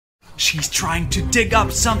She's trying to dig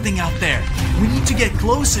up something out there. We need to get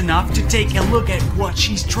close enough to take a look at what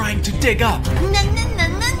she's trying to dig up.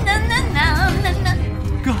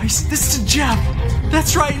 Guys, this is Jeff.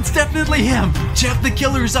 That's right, it's definitely him. Jeff the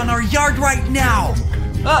killer is on our yard right now.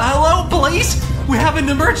 Hello, police? We have an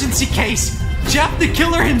emergency case. Jeff the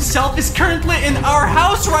killer himself is currently in our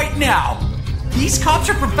house right now. These cops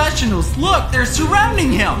are professionals. Look, they're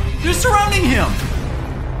surrounding him.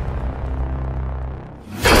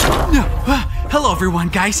 Hello everyone,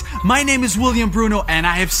 guys. My name is Vilyam Bruno and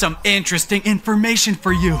I have some interesting information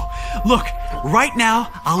for you. Look, right now,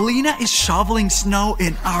 Alina is shoveling snow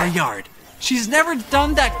in our yard. She's never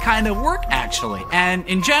done that kind of work, actually, and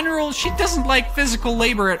in general, she doesn't like physical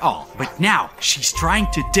labor at all. But now, she's trying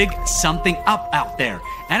to dig something up out there,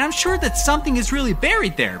 and I'm sure that something is really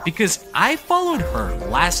buried there because I followed her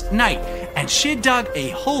last night, and she dug a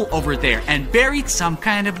hole over there and buried some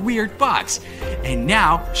kind of weird box. And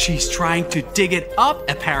now, she's trying to dig it up,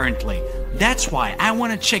 apparently. That's why I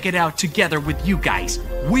want to check it out together with you guys.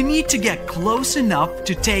 We need to get close enough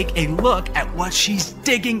to take a look at what she's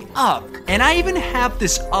digging up. And I even have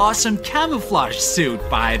this awesome camouflage suit,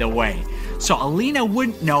 by the way. So Alina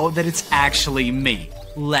wouldn't know that it's actually me.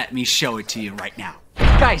 Let me show it to you right now.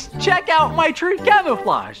 Guys, check out my tree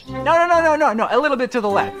camouflage. No, a little bit to the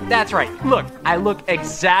left. That's right. Look, I look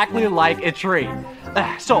exactly like a tree.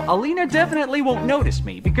 So Alina definitely won't notice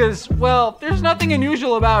me because, well, there's nothing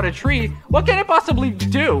unusual about a tree. What can it possibly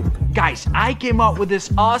do? Guys, I came up with this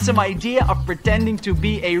awesome idea of pretending to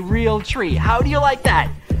be a real tree. How do you like that?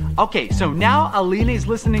 Okay, so now Alina is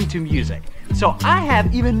listening to music. So I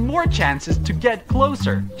have even more chances to get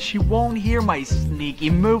closer. She won't hear my sneaky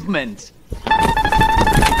movements.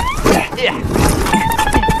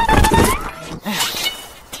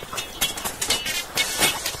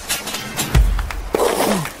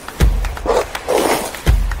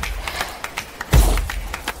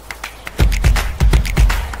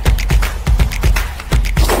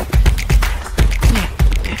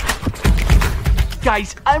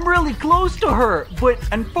 Guys, I'm really close to her, but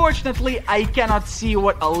unfortunately, I cannot see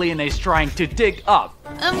what Alina is trying to dig up.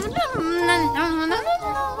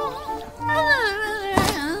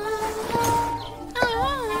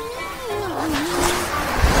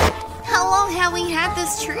 How long have we had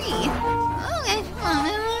this tree?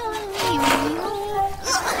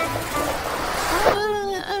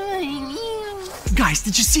 Guys,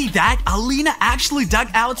 did you see that? Alina actually dug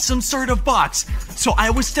out some sort of box. So I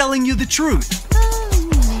was telling you the truth.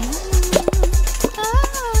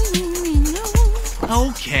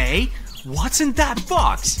 Okay, what's in that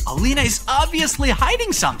box? Alina is obviously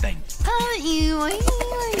hiding something.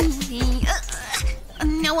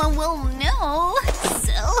 No one will know.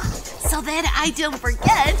 So that I don't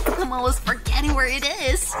forget. I'm always forgetting where it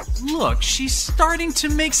is. Look, she's starting to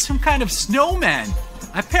make some kind of snowman.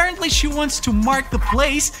 Apparently she wants to mark the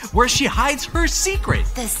place where she hides her secret.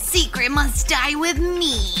 The secret must die with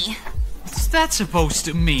me. What's that supposed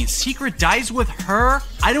to mean? Secret dies with her?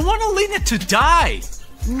 I don't want Alina to die.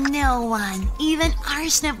 No one, even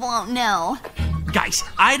Arsnip won't know. Guys,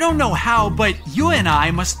 I don't know how, but you and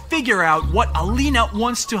I must figure out what Alina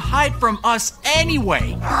wants to hide from us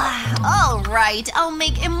anyway. All right, I'll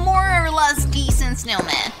make a more or less decent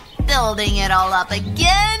snowman. Building it all up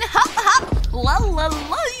again. Hop, hop, la la la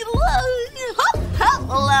la. Hop, hop,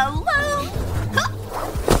 la la.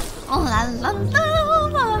 Hop, la la la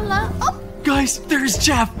la la. Oh. Guys, there's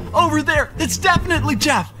Jeff over there. It's definitely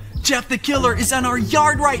Jeff. Jeff the killer is on our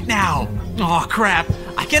yard right now. Oh crap,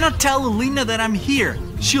 I cannot tell Alina that I'm here.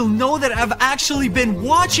 She'll know that I've actually been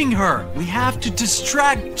watching her. We have to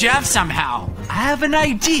distract Jeff somehow. I have an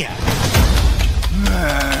idea.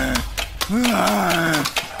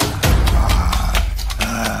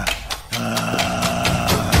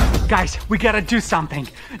 Guys, we gotta do something.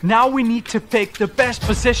 Now we need to pick the best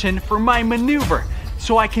position for my maneuver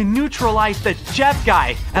so I can neutralize the Jeff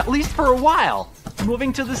guy, at least for a while.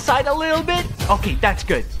 Moving to the side a little bit. Okay, that's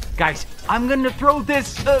good. Guys, I'm gonna throw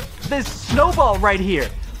this snowball right here.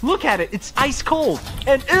 Look at it, it's ice cold.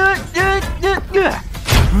 And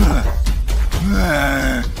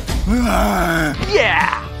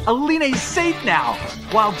yeah! Alina is safe now.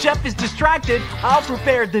 While Jeff is distracted, I'll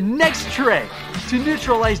prepare the next trick to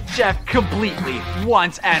neutralize Jeff completely,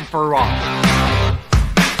 once and for all.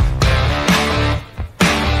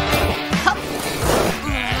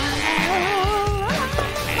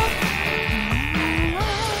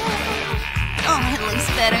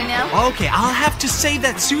 Better now. Okay, I'll have to save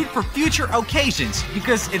that suit for future occasions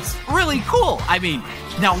because it's really cool. I mean,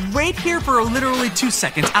 now wait here for literally 2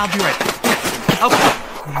 seconds. I'll be right back. Okay,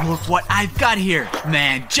 Look what I've got here.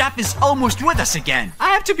 Man, Jeff is almost with us again. I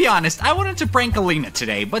have to be honest, I wanted to prank Alina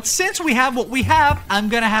today, but since we have what we have, I'm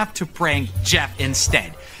gonna have to prank Jeff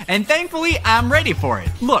instead. And thankfully, I'm ready for it.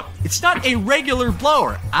 Look, it's not a regular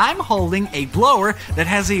blower. I'm holding a blower that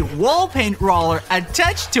has a wall paint roller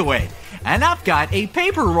attached to it. And I've got a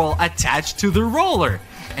paper roll attached to the roller.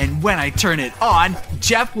 And when I turn it on,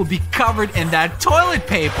 Jeff will be covered in that toilet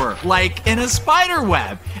paper, like in a spider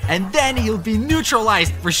web. And then he'll be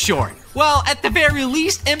neutralized for sure. Well, at the very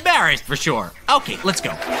least, embarrassed for sure. Okay, let's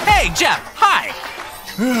go. Hey, Jeff, hi.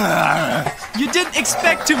 You didn't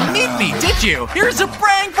expect to meet me, did you? Here's a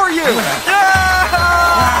prank for you.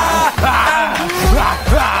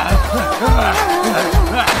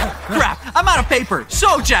 Crap, I'm out of paper.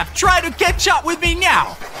 So, Jeff, try to catch up with me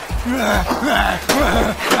now.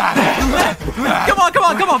 Come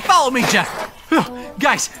on, follow me, Jeff.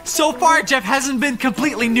 Guys, so far Jeff hasn't been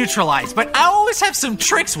completely neutralized, but I always have some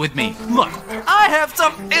tricks with me. Look, I have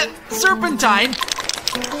some serpentine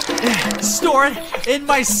stored in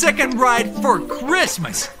my second ride for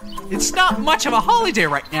Christmas. It's not much of a holiday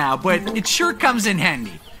right now, but it sure comes in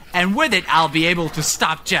handy. And with it, I'll be able to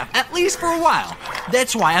stop Jeff, at least for a while.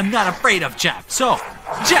 That's why I'm not afraid of Jeff. So,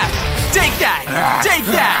 Jeff, take that! Take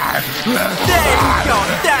that! There you go,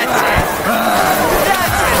 that's it!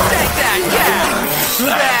 That's it, take that, yeah!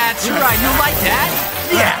 That's right, you like that?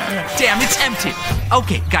 Yeah! Damn, it's empty.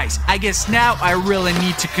 Okay, guys, I guess now I really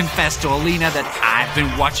need to confess to Alina that I've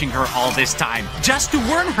been watching her all this time, just to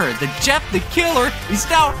warn her that Jeff the killer is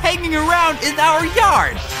now hanging around in our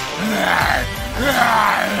yard.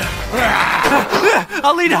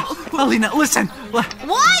 Alina, listen.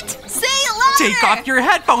 What? Say it louder. Take off your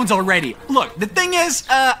headphones already. Look, the thing is,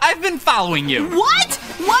 I've been following you. What?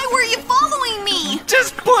 Why were you following me?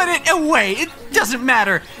 Just put it away. It doesn't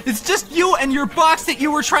matter. It's just you and your box that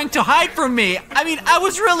you were trying to hide from me. I mean, I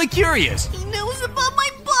was really curious. He knows about my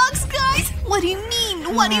box, guys. What do you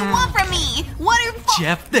mean? What do you want from me? What are you...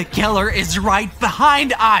 Jeff the killer is right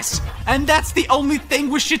behind us. And that's the only thing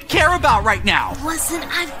we should care about right now. Listen,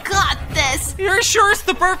 I've got this. You're sure it's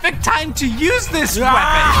the perfect time to use this weapon.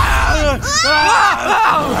 Come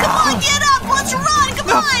on, get up. Let's run. Come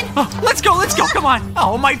on. Let's go. Come on.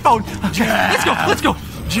 Oh, my phone. Let's go.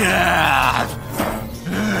 Jeff!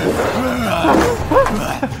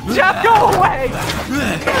 Jeff, go away.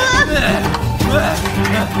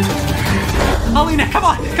 Alina, come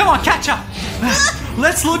on, catch up.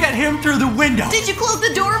 Let's look at him through the window. Did you close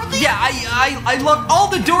the door with me? Yeah, I locked all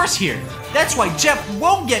the doors here. That's why Jeff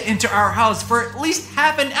won't get into our house for at least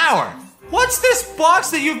half an hour. What's this box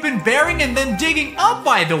that you've been burying and then digging up,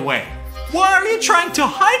 by the way? Why are you trying to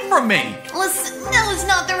hide from me? Listen, now is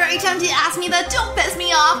not the right time to ask me that. Don't piss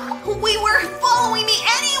me off. We were following me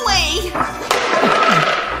anyway.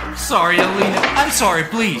 Sorry, Alina. I'm sorry,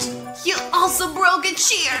 please. You also broke a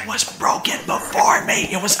chair. It was broken before me.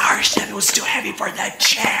 It was our ship. It was too heavy for that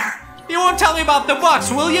chair. You won't tell me about the box,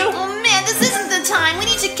 will you? Oh man, this isn't the time. We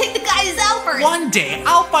need to kick the guys out first. One day,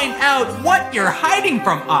 I'll find out what you're hiding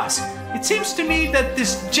from us. It seems to me that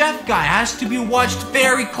this Jeff guy has to be watched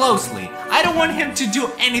very closely. I don't want him to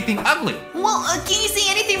do anything ugly. Well, can you see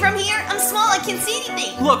anything from here? I'm small, I can't see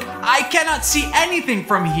anything. Look, I cannot see anything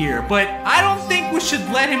from here, but I don't think we should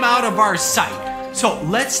let him out of our sight. So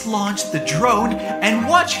let's launch the drone and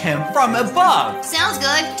watch him from above. Sounds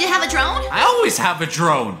good. Do you have a drone? I always have a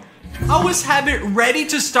drone. I always have it ready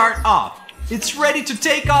to start off. It's ready to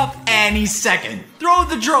take off any second. Throw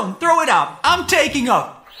the drone, throw it up. I'm taking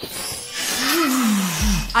off.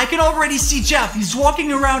 I can already see Jeff. He's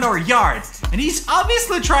walking around our yard, and he's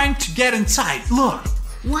obviously trying to get inside. Look.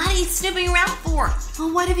 What are you snooping around for?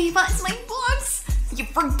 Oh, what if he finds my box? You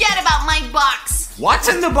forget about my box. What's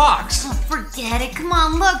in the box? Oh, forget it. Come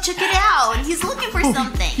on, look, check it out. He's looking for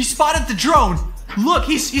something. He spotted the drone. Look,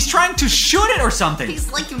 he's trying to shoot it or something.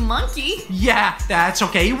 He's like a monkey. Yeah, that's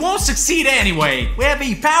okay. He won't succeed anyway. We have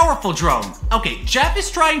a powerful drone. Okay, Jeff is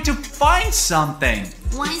trying to find something.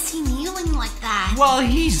 Why is he kneeling like that? Well,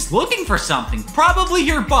 he's looking for something. Probably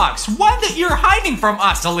your box. One that you're hiding from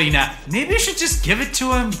us, Alina. Maybe you should just give it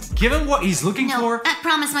to him. Give him what he's looking for. I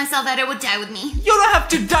promised myself that it would die with me. You don't have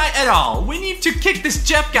to die at all. We need to kick this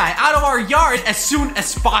Jeff guy out of our yard as soon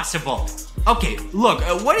as possible. Okay, look,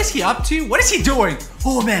 what is he up to? What is he doing?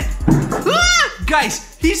 Oh, man. Ah!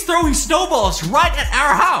 Guys, he's throwing snowballs right at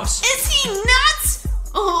our house. Is he nuts?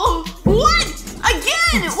 Oh, what?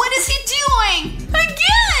 Again? What is he doing?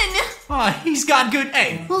 Again? Oh, he's got good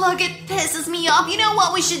aim. Look, it pisses me off. You know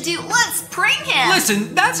what we should do? Let's prank him.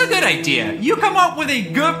 Listen, that's a good idea. You come up with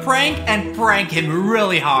a good prank and prank him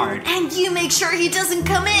really hard. And you make sure he doesn't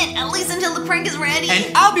come in, at least until the prank is ready.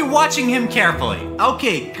 And I'll be watching him carefully.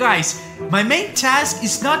 Okay, guys, my main task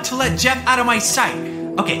is not to let Jeff out of my sight.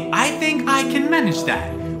 Okay, I think I can manage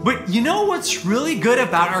that. But you know what's really good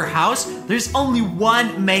about our house? There's only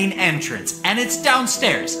one main entrance, and it's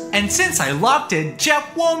downstairs. And since I locked it,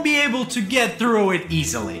 Jeff won't be able to get through it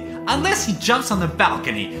easily. Unless he jumps on the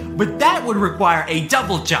balcony, but that would require a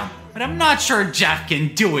double jump. But I'm not sure Jeff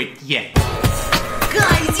can do it yet.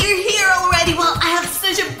 Guys, you're here already. Well, I have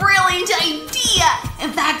such a brilliant idea. In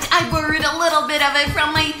fact, I borrowed a little bit of it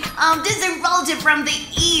from my distant relative from the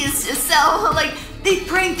east. So, like, they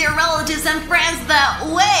prank their relatives and friends that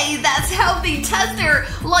way. That's how they test their,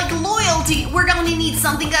 loyalty. We're going to need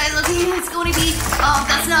something, guys. Okay, it's going to be,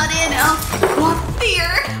 that's not it. What fear?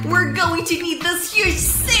 We're going to need this huge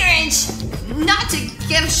syringe. Not to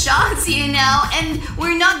give shots, you know. And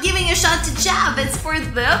we're not giving a shot to Jeff. It's for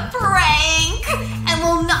the prank. And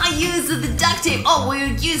we'll not use the duct tape. Oh,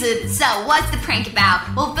 we'll use it. So, what's the prank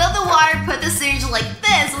about? We'll fill the water, put the syringe like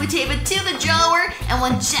this. We tape it to the drawer. And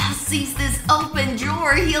when Jeff sees this open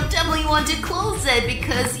drawer, he'll definitely want to close it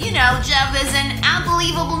because, you know, Jeff is an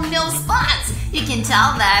unbelievable no spots. You can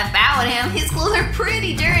tell that about him. His clothes are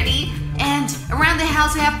pretty dirty. And around the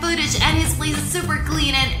house we have footage and his place is super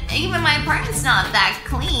clean and even my apartment's not that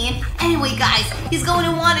clean. Anyway, guys, he's going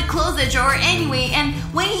to want to close the drawer anyway, and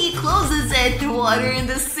when he closes it, the water in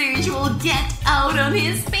the syringe will get out on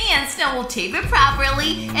his pants. Now we'll tape it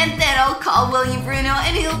properly and then I'll call William Bruno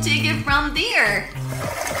and he'll take it from there.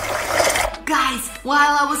 Guys,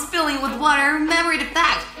 while I was filling with water, I remembered the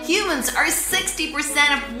fact humans are 60%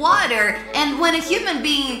 of water, and when a human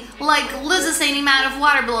being loses any amount of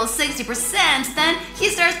water below 60%, then he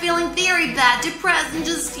starts feeling very bad, depressed, and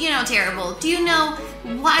just, terrible. Do you know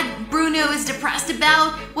what Bruno is depressed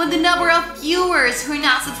about? When the number of viewers who are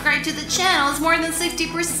not subscribed to the channel is more than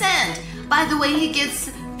 60%. By the way, he gets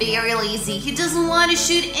very lazy. He doesn't want to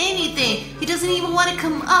shoot anything. He doesn't even want to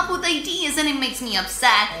come up with ideas, and it makes me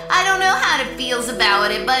upset. I don't know how he feels about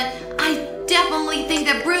it, but I definitely think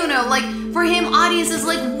that Bruno, for him, audience is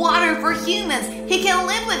like water for humans. He can't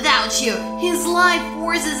live without you. His life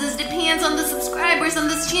forces his depends on the subscribers on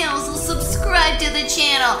this channel, so subscribe to the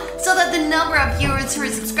channel so that the number of viewers who are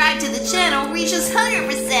subscribed to the channel reaches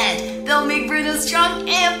 100%. They'll make Bruno strong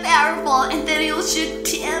and powerful, and then he'll shoot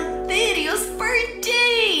 10 videos per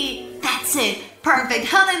day. That's it.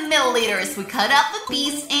 Perfect. 100 milliliters. We cut up a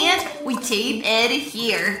piece and we tape it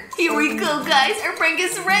here. Here we go, guys. Our prank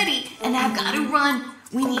is ready. And I've got to run.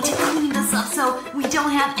 We need to clean this up so we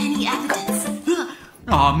don't have any evidence.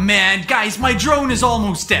 Oh man, guys, my drone is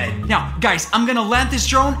almost dead. Now, guys, I'm gonna land this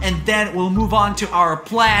drone and then we'll move on to our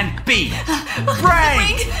plan B.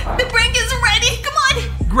 Prank! The prank is ready. Come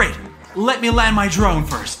on. Great. Let me land my drone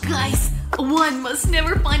first. Guys, one must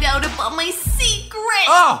never find out about my secret.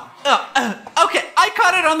 Okay, I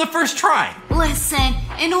caught it on the first try. Listen,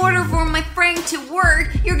 in order for my prank to work,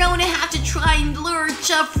 you're going to have to try and lure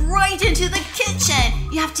Jeff right into the kitchen.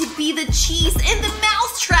 You have to be the cheese in the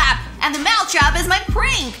mousetrap, and the mousetrap is my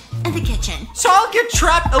prank in the kitchen. So I'll get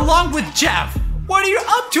trapped along with Jeff. What are you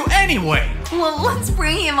up to anyway? Well, let's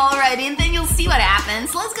bring him already, and then you'll see what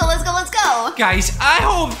happens. Let's go, let's go, let's go. Guys, I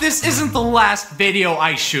hope this isn't the last video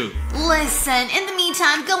I shoot. Listen, in the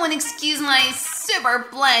meantime, go and excuse my super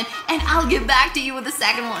blend, and I'll get back to you with the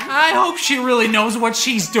second one. I hope she really knows what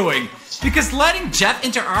she's doing, because letting Jeff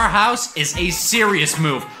into our house is a serious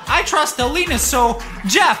move. I trust Alina, so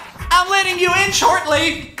Jeff, I'm letting you in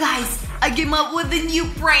shortly. Guys, I came up with a new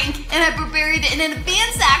prank, and I prepared it in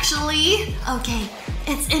advance, actually. Okay,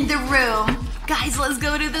 it's in the room. Guys, let's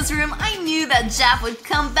go to this room. I knew that Jeff would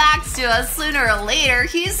come back to us sooner or later.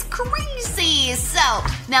 He's crazy. So,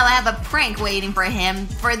 now I have a prank waiting for him.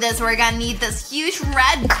 For this, we're gonna need this huge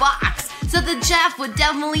red box so that Jeff would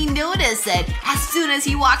definitely notice it. As soon as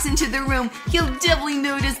he walks into the room, he'll definitely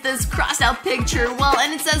notice this crossed out picture. Well,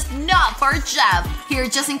 and it says not for Jeff here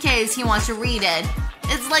just in case he wants to read it.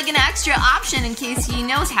 It's like an extra option in case he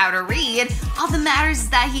knows how to read. All that matters is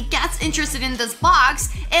that he gets interested in this box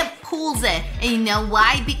and pulls it. And you know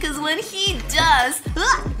why? Because when he does,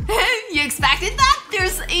 you expected that?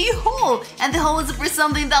 There's a hole, and the hole is for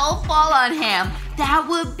something that will fall on him. that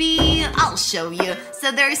would be... I'll show you.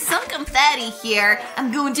 So there's some confetti here.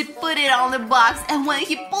 I'm going to put it on the box, and when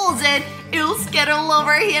he pulls it, it'll scatter all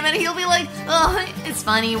over him, and he'll be like, oh, it's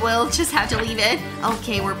funny, we'll just have to leave it.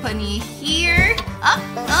 Okay, we're putting it here. Up.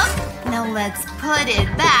 Now let's put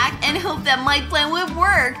it back and hope that my plan will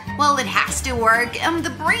work. Well, it has to work.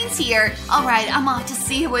 The brain's here. Alright, I'm off to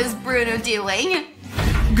see what is Bruno doing.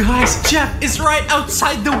 Guys, Jeff is right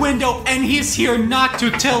outside the window and he's here not to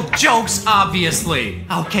tell jokes, obviously.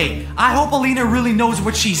 Okay, I hope Alina really knows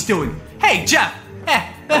what she's doing. Hey, Jeff!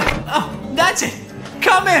 Oh, that's it!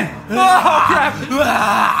 Come in! Oh, crap!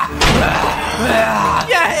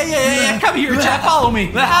 Yeah, come here, Jeff, follow me.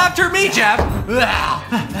 After me, Jeff!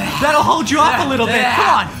 That'll hold you up a little bit, come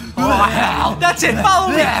on! Oh, that's it,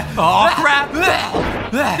 follow me! Oh, crap!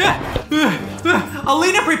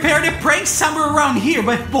 Alina prepared a prank somewhere around here,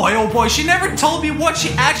 but boy, oh boy, she never told me what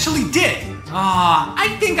she actually did.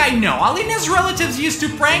 I think I know. Alina's relatives used to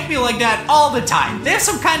prank me like that all the time. They have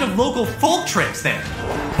some kind of local folk tricks there.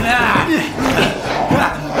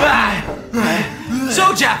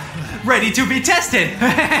 So, Jeff, ready to be tested?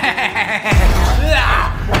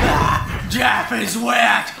 Jeff is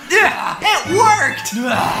wet. It worked!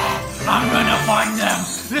 I'm gonna find them.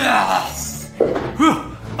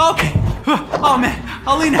 Okay. Oh man,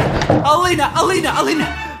 Alina!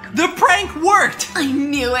 The prank worked! I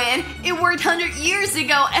knew it! It worked 100 years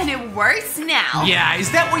ago, and it works now! Yeah,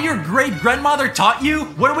 is that what your great-grandmother taught you?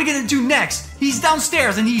 What are we gonna do next? He's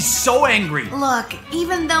downstairs and he's so angry. Look,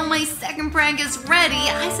 even though my second prank is ready,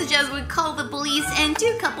 I suggest we call the police and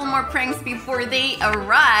do a couple more pranks before they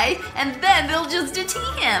arrive, and then they'll just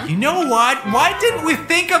detain him. You know what? Why didn't we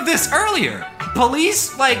think of this earlier?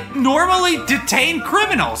 Police, normally detain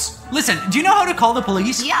criminals. Listen, do you know how to call the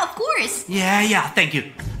police? Yeah, of course. Yeah, thank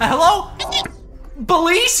you. Hello?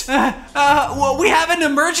 Police? Well, we have an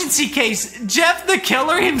emergency case. Jeff the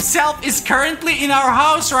killer himself is currently in our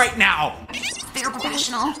house right now. They're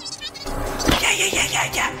professional.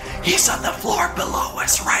 Yeah. He's on the floor below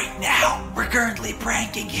us right now. We're currently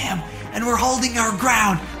pranking him, and we're holding our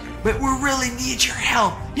ground. But we really need your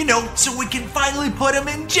help, so we can finally put him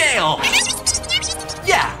in jail.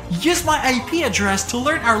 Yeah, use my IP address to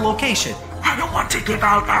learn our location. I don't want to give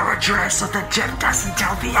out our address so that Jeff doesn't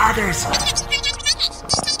tell the others.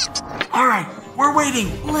 Alright, we're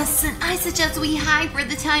waiting. Listen, I suggest we hide for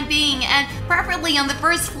the time being, and preferably on the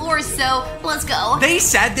first floor, so let's go. They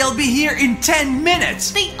said they'll be here in 10 minutes.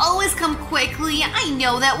 They always come quickly. I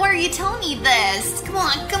know that. Why are you telling me this? Come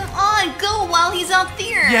on, go while he's out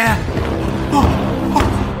there. Yeah. Oh,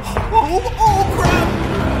 crap.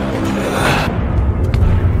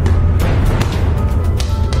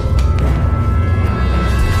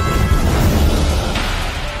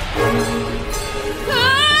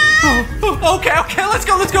 Okay, let's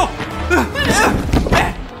go.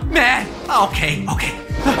 Man, okay.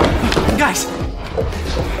 Guys.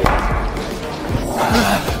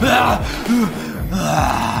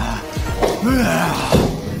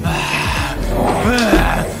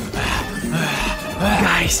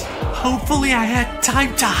 Guys, hopefully I had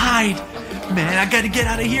time to hide. Man, I gotta get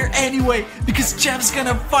out of here anyway, because Jeff's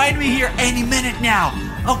gonna find me here any minute now.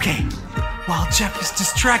 Okay, while Jeff is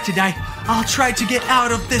distracted, I'll try to get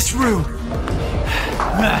out of this room.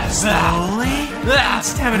 Slowly, one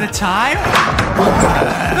step at a time.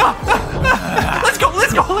 Let's go.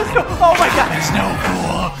 Oh my god. It's no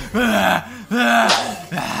cool.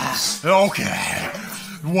 Okay.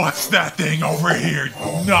 What's that thing over here?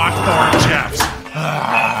 Not for Jeff's.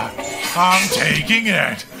 I'm taking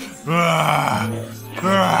it. What's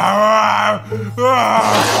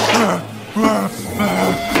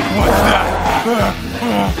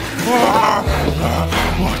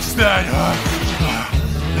that? What's that?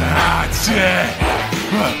 That's it.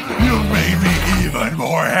 You made me even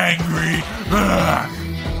more angry. Bruno,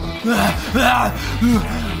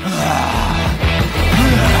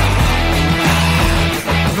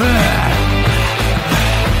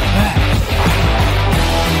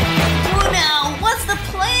 what's the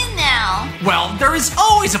plan now? Well, there is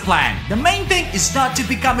always a plan. The main thing is not to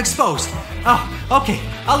become exposed. Oh, okay,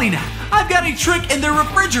 Alina, I've got a trick in the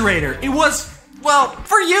refrigerator. It was, well,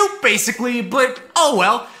 for you, basically, but oh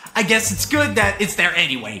well. I guess it's good that it's there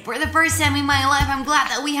anyway. For the first time in my life, I'm glad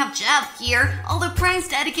that we have Jeff here. All the pranks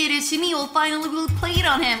dedicated to me will finally be played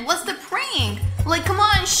on him. What's the prank? Come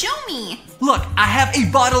on, show me. Look, I have a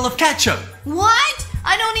bottle of ketchup. What?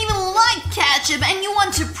 I don't even like ketchup, and you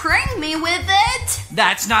want to prank me with it?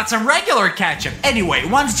 That's not some regular ketchup. Anyway,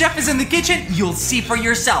 once Jeff is in the kitchen, you'll see for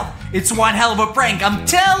yourself. It's one hell of a prank, I'm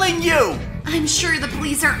telling you. I'm sure the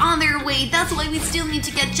police are on their way. That's why we still need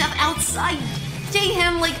to get Jeff outside. take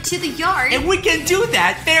him, like, to the yard. And we can do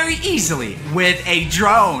that very easily with a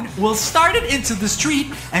drone. We'll start it into the street,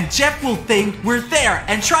 and Jeff will think we're there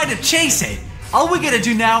and try to chase it. All we gotta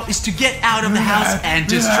do now is to get out of the house and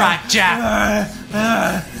distract Jeff.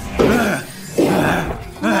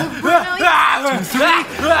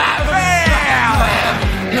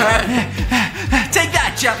 Take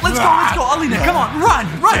that, Jeff. Let's go. Alina, come on, run.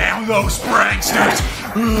 Damn those pranksters!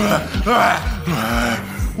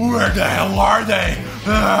 Where the hell are they?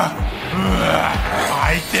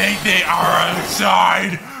 I think they are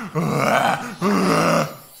outside.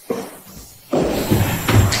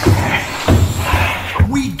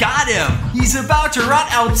 We got him. He's about to run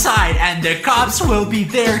outside, and the cops will be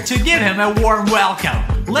there to give him a warm welcome.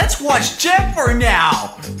 Let's watch Jeff for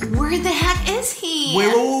now. Where the heck is he?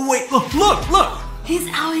 Wait. Look. He's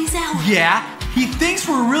out. Yeah, he thinks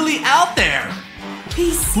we're really out there.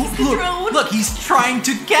 He sees the drone. Look, he's trying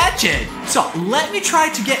to catch it. So let me try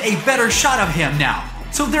to get a better shot of him now.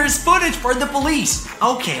 So there's footage for the police.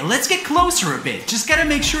 Okay, let's get closer a bit. Just gotta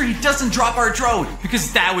make sure he doesn't drop our drone,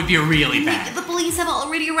 because that would be really bad. The police have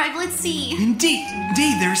already arrived. Let's see. Indeed,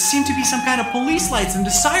 there seem to be some kind of police lights in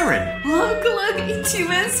the siren. Look, a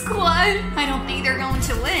two-man squad. I don't think they're going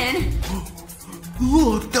to win.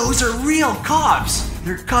 Look, those are real cops.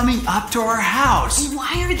 They're coming up to our house.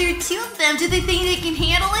 Why are there two of them? Do they think they can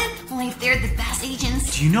handle it? Well, if they're the best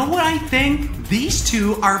agents. Do you know what I think? These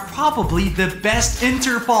two are probably the best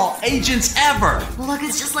Interpol agents ever. Look,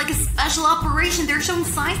 it's just like a special operation. They're showing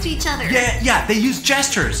signs to each other. Yeah, they use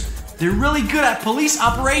gestures. They're really good at police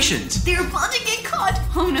operations. They're about to get caught.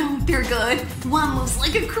 Oh no, they're good. One moves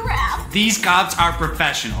like a crab. These cops are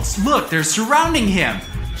professionals. Look, they're surrounding him.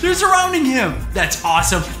 That's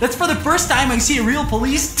awesome. That's for the first time I see a real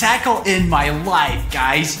police tackle in my life,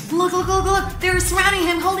 guys. Look. They're surrounding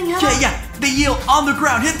him, holding him up. Yeah. They yell on the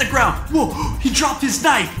ground, hit the ground. Whoa, he dropped his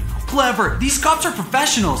knife. Clever. These cops are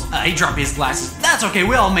professionals. He dropped his glasses. That's okay,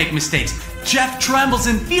 we all make mistakes. Jeff trembles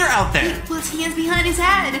in fear out there. He puts hands behind his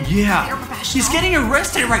head. Yeah. They're professional. He's getting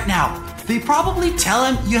arrested right now. They probably tell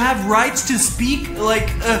him you have rights to speak, or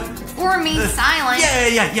remain silent.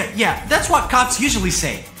 Yeah. That's what cops usually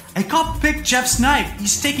say. A cop picked Jeff's knife.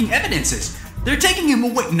 He's taking evidences. They're taking him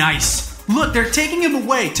away. Nice. Look, they're taking him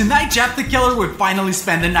away. Tonight, Jeff the killer would finally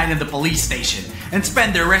spend the night in the police station and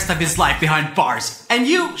spend the rest of his life behind bars. And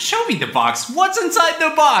you, show me the box. What's inside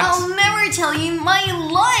the box? I'll never tell you my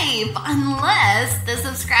life unless the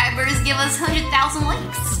subscribers give us 100,000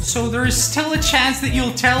 likes. So there is still a chance that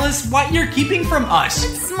you'll tell us what you're keeping from us.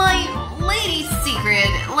 It's my lady's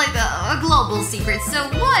secret, like a global secret. So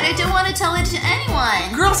what? I don't want to tell it to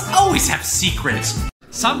anyone. Girls always have secrets.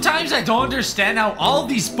 Sometimes I don't understand how all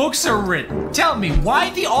these books are written. Tell me, why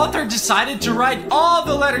the author decided to write all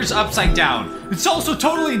the letters upside down? It's also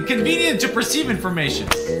totally inconvenient to perceive information.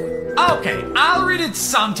 Okay, I'll read it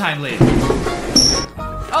sometime later.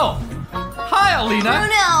 Oh, hi Alina.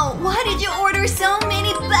 Bruno, why did you order so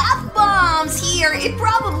many bath bombs here? It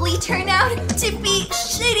probably turned out to be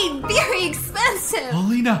shitty, very expensive.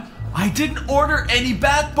 Alina, I didn't order any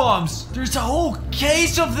bath bombs. There's a whole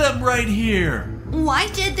case of them right here. Why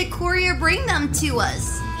did the courier bring them to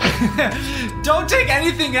us? Don't take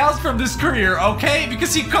anything else from this courier, okay?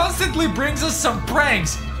 Because he constantly brings us some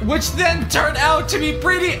pranks, which then turned out to be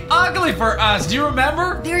pretty ugly for us. Do you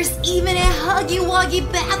remember? There's even a Huggy Wuggy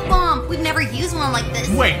bath bomb. We've never used one like this.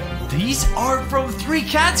 Wait, these are from 3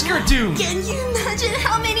 Cats cartoons. Can you imagine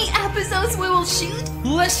how many episodes we will shoot?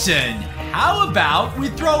 Listen, how about we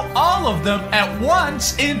throw all of them at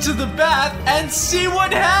once into the bath and see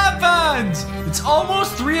what happens? It's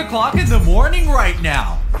almost 3 o'clock in the morning right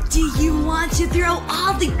now. Do you want to throw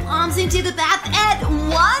all the bombs into the bath at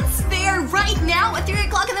once? There, right now, at 3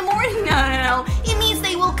 o'clock in the morning? No. It means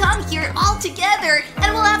they will come here all together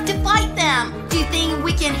and we'll have to fight them. Do you think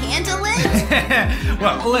we can handle it?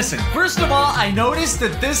 Well, listen, first of all, I noticed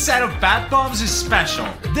that this set of bath bombs is special.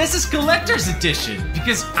 This is collector's edition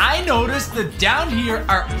because I noticed that down here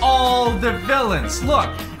are all the villains. Look,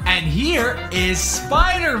 and here is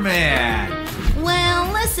Spider-Man. Well,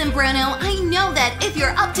 listen, Bruno, I know that if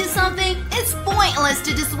you're up to something, it's pointless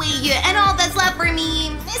to dissuade you, and all that's left for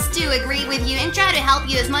me is to agree with you and try to help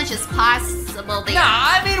you as much as possible there. Nah,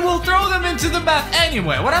 I mean, we'll throw them into the bath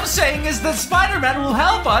anyway. What I'm saying is that Spider-Man will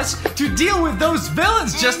help us to deal with those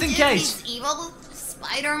villains just in case. He's evil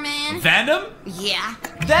Spider-Man? Venom? Yeah.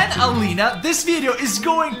 Then, Alina, this video is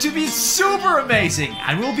going to be super amazing,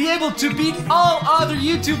 and we'll be able to beat all other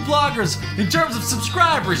YouTube vloggers in terms of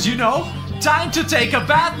subscribers, you know? Time to take a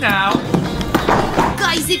bath now.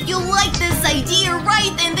 Guys, if you like this idea,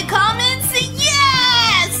 write in the comments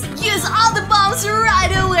yes! Use all the bombs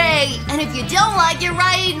right away. And if if you don't like it,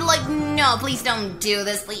 right? Like, no, please don't do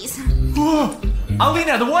this, please.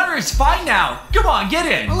 Alina, the water is fine now. Come on, get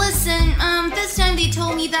in. Listen, this time they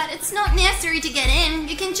told me that it's not necessary to get in.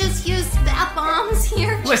 You can just use bath bombs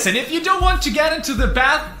here. Listen, if you don't want to get into the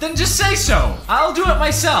bath, then just say so. I'll do it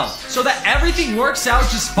myself. So that everything works out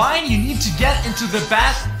just fine, you need to get into the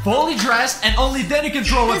bath fully dressed, and only then you can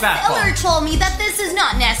throw a bath bomb. The seller told me that this is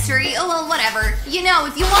not necessary. Oh, well, whatever. You know,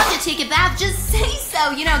 if you want to take a bath, just say so.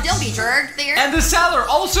 You know, don't be jerk there. And the seller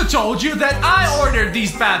also told you that I ordered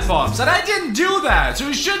these bath bombs, and I didn't do that. So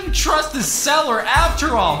you shouldn't trust the seller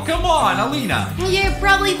after all. Come on, Alina. You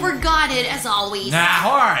probably forgot it, as always. Nah,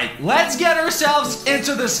 alright. Let's get ourselves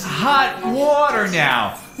into this hot water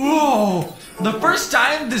now. Whoa. The first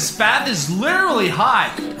time this bath is literally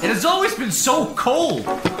hot. It has always been so cold.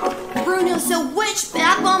 Bruno, so which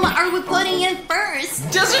bath bomb are we putting in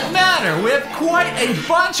first? Doesn't matter. We have quite a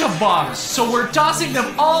bunch of bombs, so we're tossing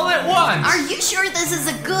them all at once. Are you sure this is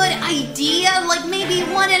a good idea? Like maybe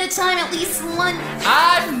one at a time, at least one?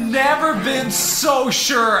 I've never been so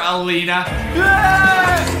sure, Alina.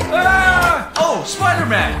 Ah! Ah! Oh,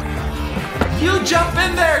 Spider-Man. You jump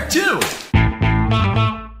in there too.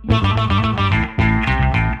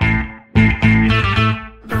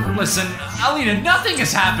 Listen, Alina, nothing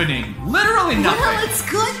is happening. Literally nothing. Well, it's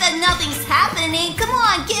good that nothing's happening. Come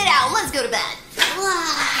on, get out. Let's go to bed.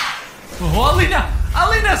 Oh, Alina,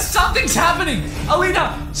 something's happening.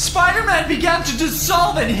 Alina, Spider-Man began to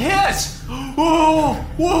dissolve and hiss. Whoa,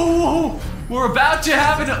 whoa, whoa. We're about to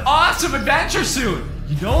have an awesome adventure soon.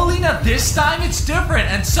 You know, Alina, this time it's different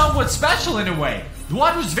and somewhat special in a way. The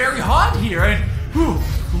water's very hot here and...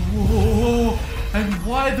 Whoa, and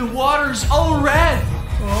why the water's all red?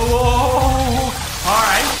 Oh,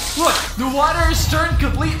 alright. Look, the water has turned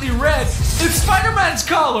completely red. It's Spider-Man's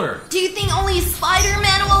color. Do you think only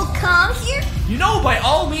Spider-Man will come here? You know, by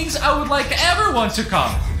all means, I would like everyone to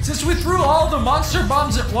come, since we threw all the monster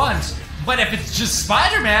bombs at once. But if it's just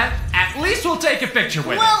Spider-Man, at least we'll take a picture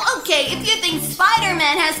with him. Well, okay, if you think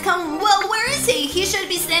Spider-Man has come, well, where is he? He should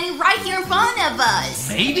be standing right here in front of us.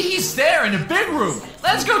 Maybe he's there in a big room.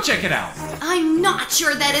 Let's go check it out. I'm not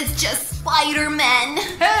sure that it's just Spider-Man.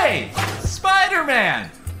 Hey,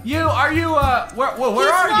 Spider-Man! Where are you? He's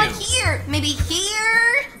not here. Maybe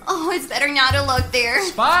here? Oh, it's better not to look there.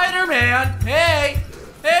 Spider-Man! Hey,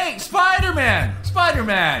 Spider-Man!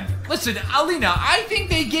 Spider-Man! Listen, Alina, I think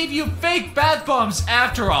they gave you fake bath bombs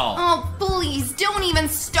after all. Oh, please, don't even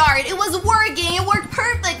start. It was working. It worked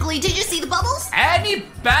perfectly. Did you see the bubbles? Any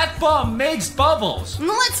bath bomb makes bubbles.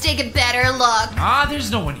 Let's take a better look. Ah,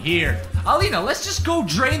 there's no one here. Alina, let's just go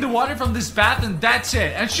drain the water from this bath and that's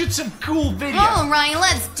it. And shoot some cool videos. All right,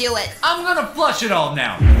 let's do it. I'm gonna flush it all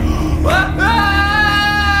now.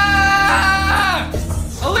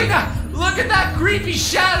 Alina! Look at that creepy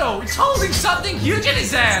shadow! He's holding something huge in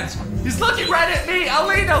his hands! He's looking right at me!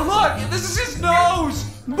 Alina, look! This is his nose!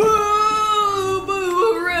 Boo!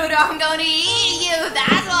 Boo! Bruno, I'm gonna eat you!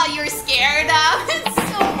 That's what you're scared of! It's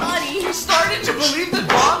so funny! I'm starting to believe that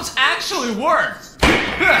bombs actually work!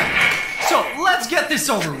 So, let's get this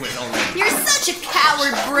over with already. You're such a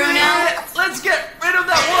coward, Bruno! Let's get rid of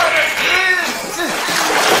that water!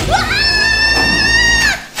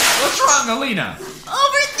 What's wrong, Alina?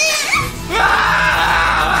 Over there!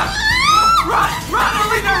 Ah! Run,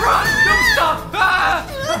 Alina, run! Don't stop!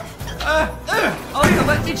 Alina,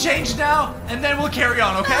 let me change now, and then we'll carry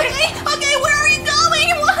on, okay? Okay, where are you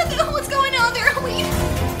going? What's going on there?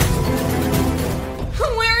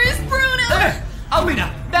 Where is Bruno?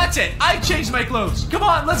 Alina, that's it. I changed my clothes. Come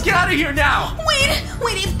on, let's get out of here now. Wait,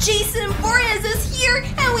 if Jason Voorhees is here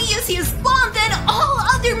and we use his bomb, then all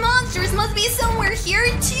other monsters must be somewhere here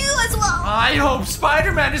too as well. I hope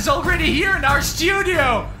Spider-Man is already here in our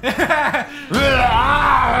studio.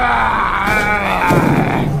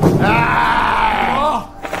 Oh.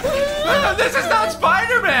 This is not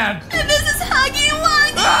Spider-Man. And this is Huggy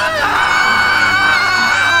Wuggy.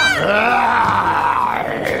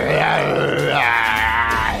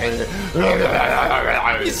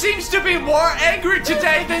 He seems to be more angry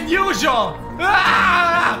today than usual.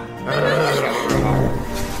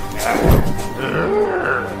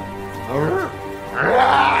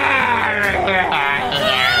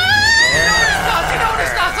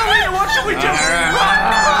 Notice us, Alina, what should we do? Run,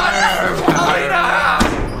 Alina!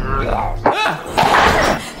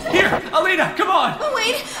 Here, Alina, come on.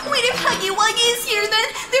 Wait, if Huggy Wuggy is here, then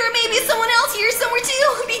there may be someone else here somewhere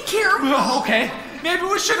too. Be careful. Okay. Maybe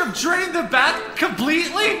we should have drained the bath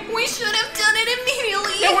completely? We should have done it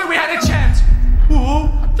immediately. Yeah, wait, we had a chance. Ooh,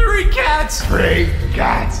 3 cats. 3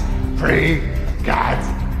 cats. 3 cats.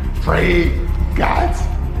 3 cats.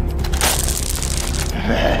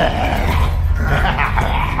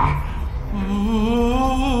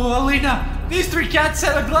 These 3 cats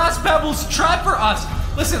set a glass pebbles trap for us.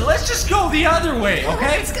 Listen, let's just go the other way,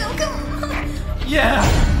 okay? Let's go, come on. Yeah.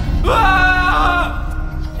 Ah!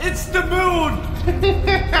 It's the moon.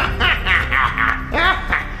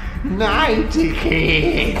 90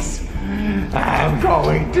 kids. I'm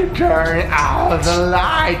going to turn out the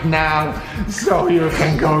light now so you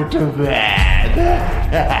can go to bed.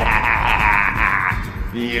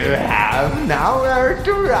 You have nowhere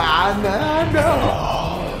to run.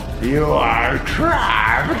 No, you are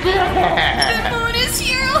trapped. The moon is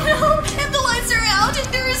here. Oh no, and the lights are out,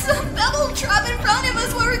 and there is a pebble trap in front of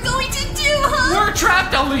us. What are we going to do, huh? We're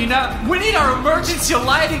trapped, Alina. We need our emergency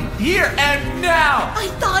lighting here and now. I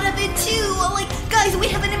thought of it too. Like, guys, we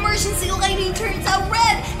have an emergency lighting turns out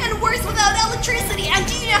red and works without electricity. And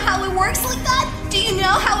do you know how it works like that? Do you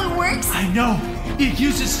know how it works? I know. It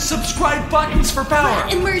uses subscribe buttons for power.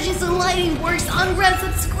 Emergency lighting works on red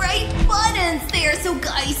subscribe buttons there. So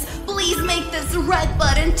guys, please make this red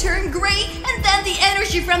button turn gray, and then the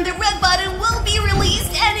energy from the red button will be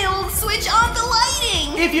released and it will switch on the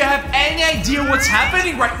lighting. If you have any idea what's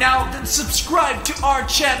happening right now, then subscribe to our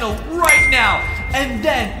channel right now. And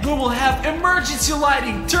then we will have emergency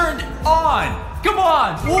lighting turned on. Come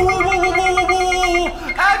on! Whoa, whoa, whoa, whoa, whoa, whoa,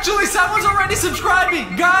 whoa! Actually, someone's already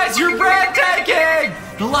subscribing! Guys, you're breathtaking!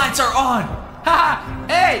 The lights are on! Haha!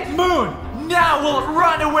 Hey, Moon! Now we'll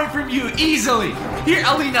run away from you easily! Here,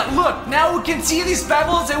 Alina, look! Now we can see these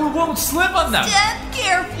pebbles and we won't slip on them! Step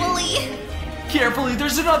carefully! Carefully,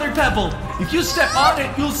 there's another pebble! If you step on it,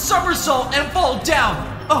 you'll somersault and fall down!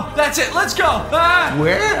 Oh, that's it, let's go! Ah!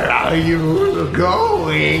 Where are you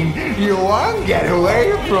going? You won't get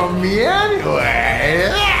away from me anyway.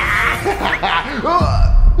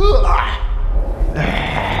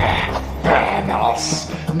 Pebbles.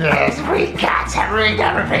 Those 3 cats have rigged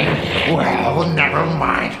everything. Well, never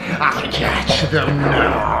mind. I'll catch them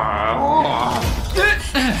now.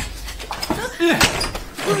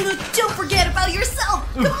 Bruno, don't forget about yourself!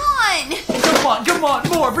 Come on! Come on,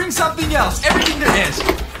 more, bring something else, everything there is.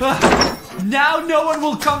 Now no one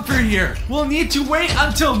will come through here. We'll need to wait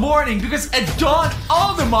until morning because at dawn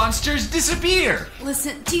all the monsters disappear.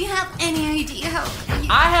 Listen, do you have any idea how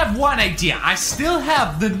I have one idea. I still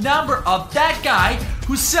have the number of that guy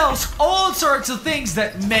who sells all sorts of things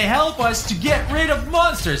that may help us to get rid of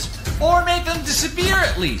monsters or make them disappear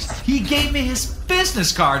at least. He gave me his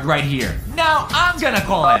business card right here. Now I'm gonna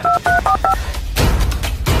call him.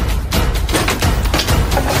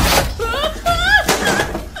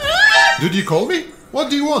 Did you call me? What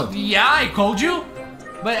do you want? Yeah, I called you.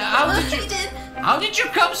 But how did you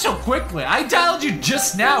come so quickly? I dialed you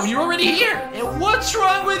just now and you're already here. And what's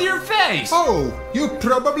wrong with your face? Oh, you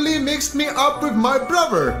probably mixed me up with my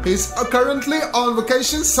brother. He's currently on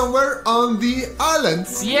vacation somewhere on the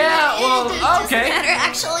islands. Yeah, well, It doesn't okay. matter,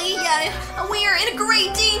 actually. We are in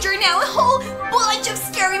great danger now. A whole bunch of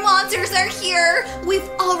scary monsters are here. We've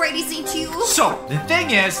already seen 2. So, the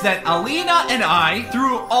thing is that Alina and I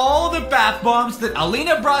threw all the bath bombs that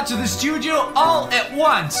Alina brought to the studio all at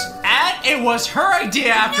once. And it was her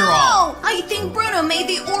idea after all. No! I think Bruno made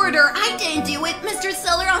the order. I didn't do it, Mr.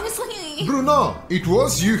 Seller, honestly. Bruno, it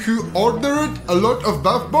was you who ordered a lot of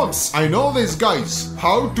bath bombs. I know these guys.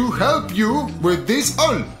 How to help you with this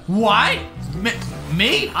all? Why?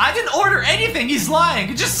 Me? I didn't order anything. He's lying.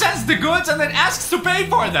 He just sends the goods and then asks to pay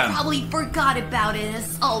for them. Probably forgot about it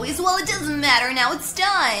as always. Well, it doesn't matter now. It's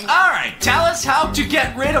done. Alright, tell us how to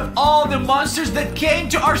get rid of all the monsters that came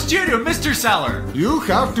to our studio, Mr. Seller. You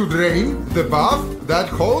have to drain the bath that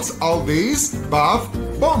holds all these bath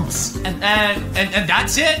bombs. And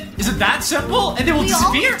that's it? Is it that simple? And they will We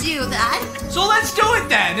disappear? always do that. So let's do it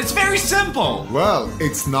then. It's very simple. Well,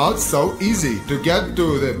 it's not so easy to get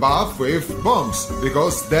to the bath with bombs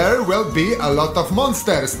because there will be a lot of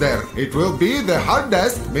monsters there. It will be the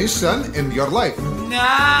hardest mission in your life.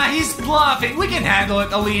 Nah, he's bluffing. We can handle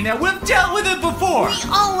it, Alina. We've dealt with it before. We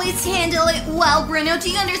always handle it well, Bruno. Do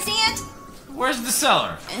you understand? Where's the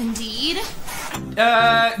seller? Indeed.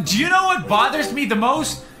 Do you know what bothers me the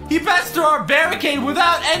most? He passed through our barricade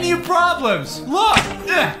without any problems. Look!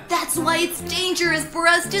 Ugh. That's why it's dangerous for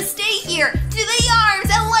us to stay here. To the arms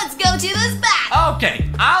and let's go to this back. Okay,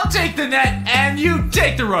 I'll take the net and you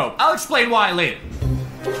take the rope. I'll explain why later.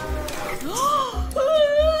 Do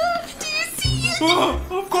you see it?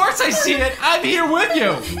 Of course I see it. I'm here with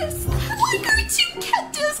you. It's like our 2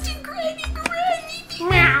 cat dust and Granny.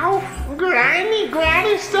 Meow.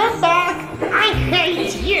 Granny, step back. I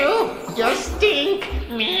hate you. You stink.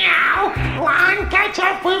 Meow. One catch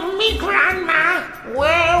up with me, Grandma.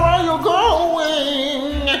 Where are you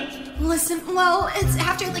going? listen, well, it's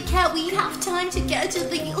after the cat. We have time to get to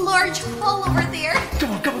the large hall over there.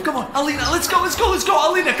 Come on, Alina, let's go,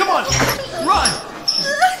 Alina, come on, run.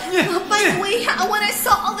 By the way, when I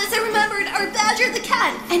saw all this, I remembered our Badger the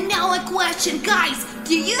cat. And now a question, guys.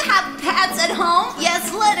 Do you have pets at home?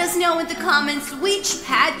 Yes, let us know in the comments which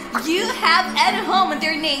pet you have at home and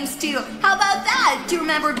their names too. How about that? Do you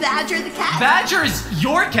remember Badger the cat? Badger is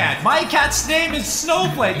your cat. My cat's name is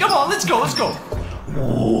Snowflake. Come on, let's go.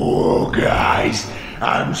 Oh, guys,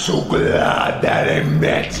 I'm so glad that I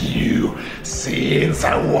met you, since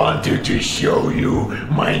I wanted to show you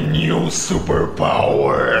my new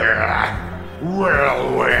superpower,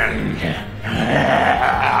 Whirlwind.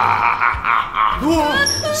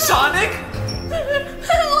 Sonic?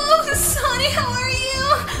 Hello, Sonic, how are you?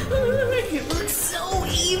 You look so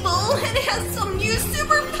evil and has some new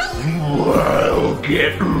superpower. Well,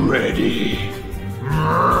 get ready.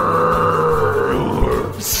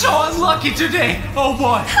 So unlucky today. Oh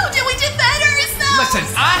boy. How do we defend ourselves? Listen,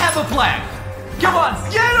 I have a plan. Come on,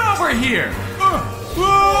 get over here.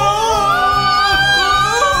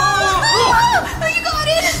 You got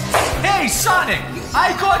it. Hey, Sonic,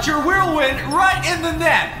 I caught your whirlwind right in the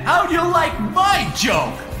net. How do you like my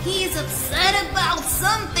joke? He's upset about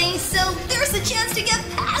something, so there's a chance to get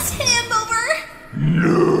past him over.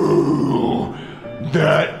 No,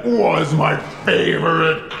 that was my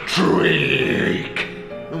favorite trick.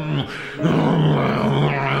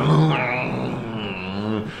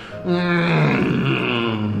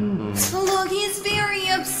 Look, he's very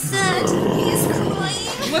upset. He's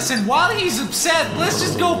crying. Listen, while he's upset, let's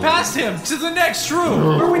just go past him to the next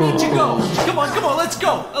room where we need to go. Come on, let's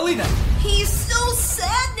go. Alina. He's so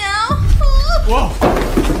sad now. Whoa.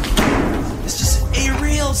 This is a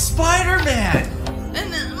real Spider-Man.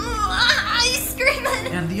 And Ice Cream Man.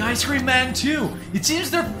 And the Ice Cream Man, too. It seems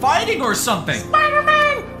they're fighting or something.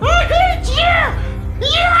 Spider-Man, I hate you!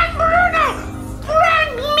 You and Bruno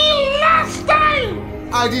pranked me last time!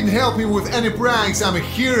 I didn't help you with any pranks. I'm a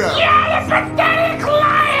hero. You're a pathetic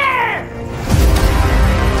liar!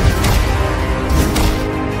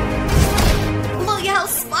 Look how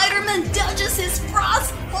Spider-Man dodges his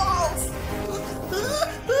frost balls.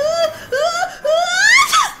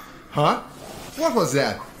 Huh? What was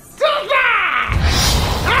that?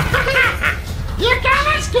 You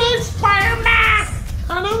can't escape, Spider-Man!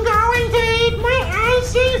 And I'm going to eat my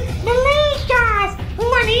icy, delicious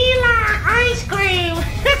vanilla ice cream!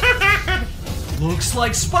 Looks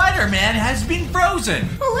like Spider-Man has been frozen.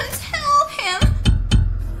 Let's help him.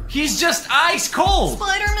 He's just ice cold.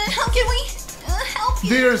 Spider-Man, how can we help you?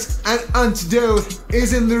 There's an antidote.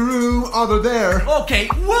 Is in the room over there. Okay,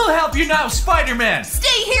 we'll help you now, Spider-Man.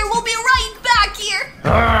 Stay here, we'll be right back here.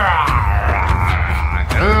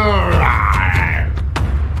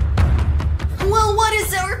 Well, what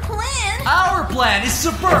is our plan? Our plan is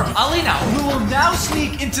superb. Alina, we will now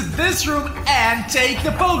sneak into this room and take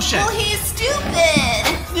the potion. Well, he's stupid.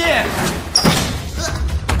 Yeah.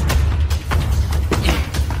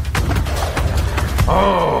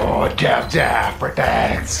 Oh, Jeff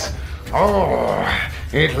protects. Oh,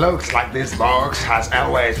 it looks like this box has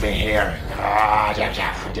always been here. Ah,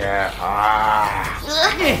 Jeff. Ah.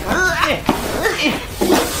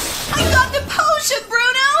 I got the potion,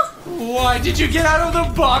 Bruno. Why did you get out of the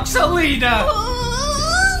box, Alina?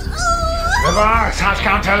 The box has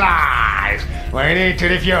come to life. We need to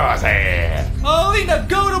defuse it. Alina,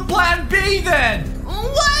 go to plan B then.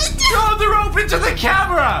 What? Throw the rope into the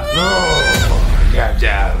camera. Oh,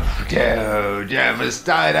 Jeff is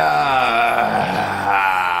tied up.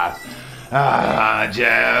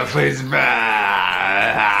 Jeff is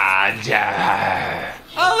bad. Jeff.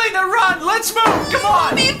 Alina, run. Let's move. Come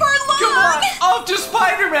on. Me for long. Come on. Off to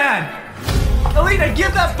Spider-Man. Alina,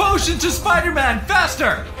 give that potion to Spider-Man.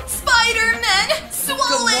 Faster. Spider-Man,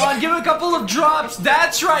 swallow Come it. on, give a couple of drops.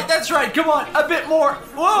 That's right. Come on, a bit more.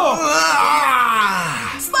 Whoa.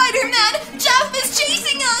 Spider-Man, Jeff is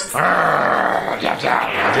chasing us. Jeff.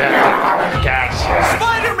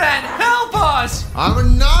 Spider-Man, help us.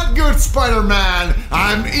 I'm not good Spider-Man.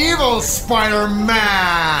 I'm evil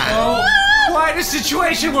Spider-Man. Oh, quite a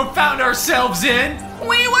situation we found ourselves in.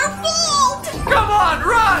 We were fooled. Come on,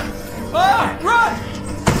 run. Run.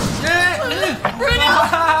 Bruno,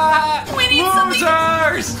 we need something.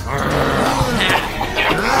 Losers.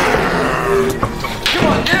 Come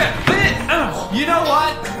on. You know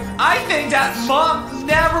what? I think that mop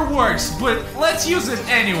never works, but let's use it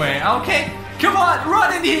anyway, okay? Come on,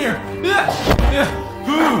 run in here.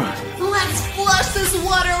 Let's flush this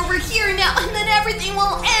water over here now, and then everything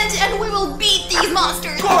will end, and we will beat these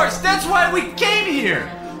monsters. Of course, that's why we came here.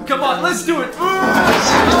 Come on, let's do it.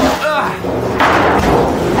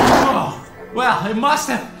 Well, it must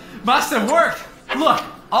have worked. Look,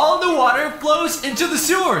 all the water flows into the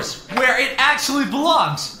sewers, where it actually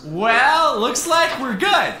belongs. Well, looks like we're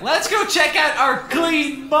good. Let's go check out our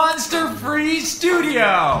clean, monster-free studio.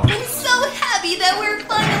 I'm so happy that we're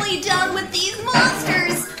finally done with these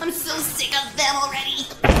monsters. I'm so sick of them already.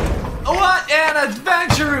 What an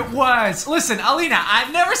adventure it was! Listen, Alina,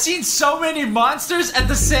 I've never seen so many monsters at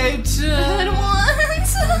the same time. At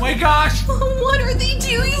once? Oh my gosh! What are they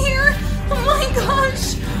doing here? Oh my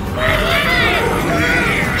gosh! They're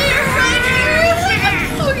right here!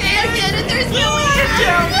 Okay, I get it. There's no way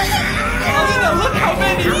out. Alina, look how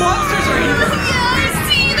many monsters are here! Yeah, I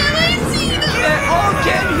see them. They all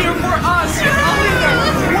came here for us! Alina,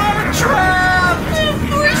 we're trapped!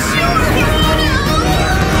 For sure,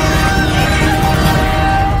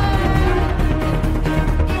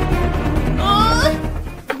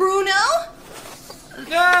 Bruno?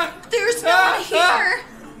 There's no one here.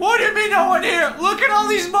 What do you mean no one here? Look at all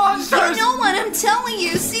these monsters! No one, I'm telling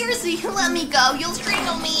you. Seriously, let me go. You'll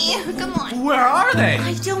strangle me. Come on. Where are they?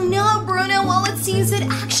 I don't know, Bruno. Well, it seems it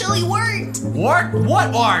actually worked. What? What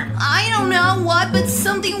worked? I don't know what, but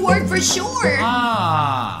something worked for sure.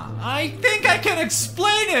 Ah, I think I can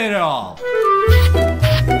explain it all.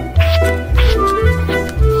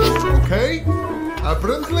 Okay,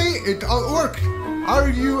 apparently it all worked. Are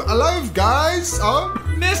you alive, guys?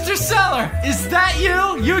 Mr. Seller, is that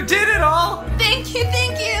you? You did it all? Thank you.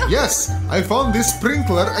 Yes, I found this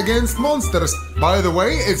sprinkler against monsters. By the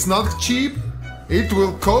way, it's not cheap. It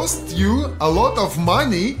will cost you a lot of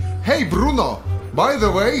money. Hey, Bruno, by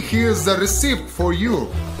the way, here's the receipt for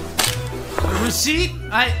you. A receipt?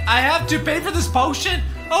 I have to pay for this potion?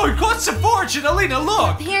 Oh, it costs a fortune, Alina,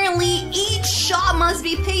 look! Apparently, each shop must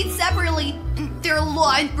be paid separately. They're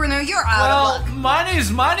lying, Bruno. You're out of luck. Money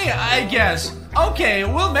is money, I guess. Okay,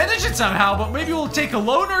 we'll manage it somehow, but maybe we'll take a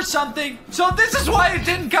loan or something. So this is why it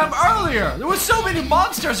didn't come earlier. There were so many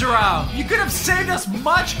monsters around. You could have saved us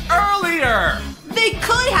much earlier. They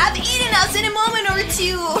could have eaten us in a moment or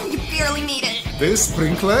two. You barely made it. This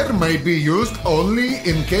sprinkler may be used only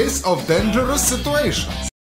in case of dangerous situations.